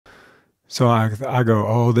So I go,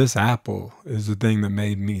 oh, this apple is the thing that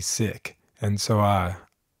made me sick. And so I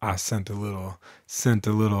sent a little,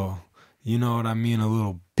 you know what I mean, a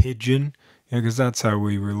little pigeon. Yeah, because that's how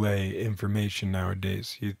we relay information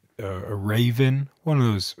nowadays. A raven, one of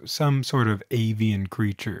those, some sort of avian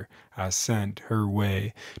creature. I sent her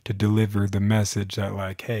way to deliver the message that,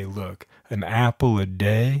 like, hey, look, an apple a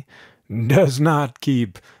day does not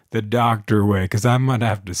keep the doctor away, because I might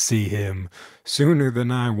have to see him sooner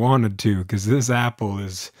than I wanted to, because this apple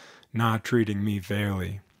is not treating me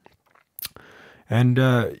fairly. And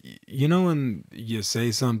you know when you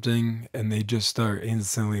say something and they just start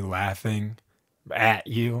instantly laughing at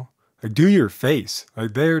you? Like, do your face.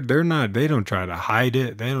 Like, they're not, they don't try to hide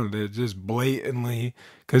it. They're just blatantly,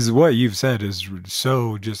 because what you've said is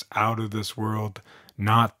so just out of this world,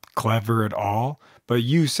 not clever at all. But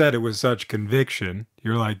you said it with such conviction.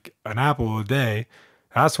 You're like, an apple a day,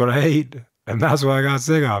 that's what I ate. And that's what I got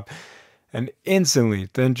sick of. And instantly,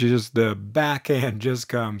 then just the backhand just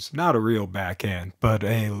comes, not a real backhand, but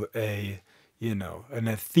an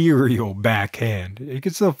ethereal backhand. You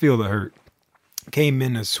can still feel the hurt. Came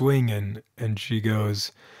in a swinging, and she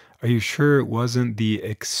goes, "Are you sure it wasn't the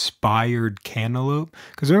expired cantaloupe?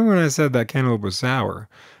 Because remember when I said that cantaloupe was sour?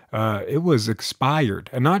 It was expired,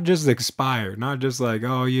 and not just expired, not just like,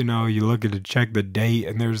 oh, you look at it, check the date,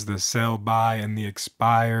 and there's the sell by and the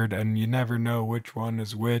expired, and you never know which one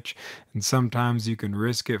is which, and sometimes you can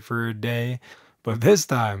risk it for a day. But this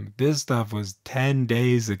time, this stuff was 10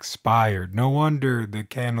 days expired. No wonder the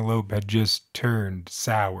cantaloupe had just turned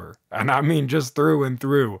sour. And I mean, just through and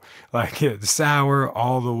through. Like, it's sour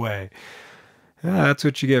all the way. Yeah, that's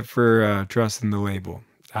what you get for trusting the label.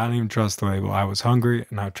 I don't even trust the label. I was hungry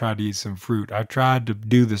and I tried to eat some fruit. I tried to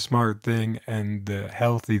do the smart thing and the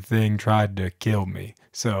healthy thing tried to kill me.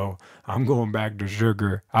 So I'm going back to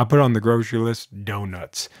sugar. I put on the grocery list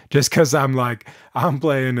donuts just because I'm like, I'm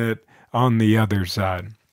playing it on the other side.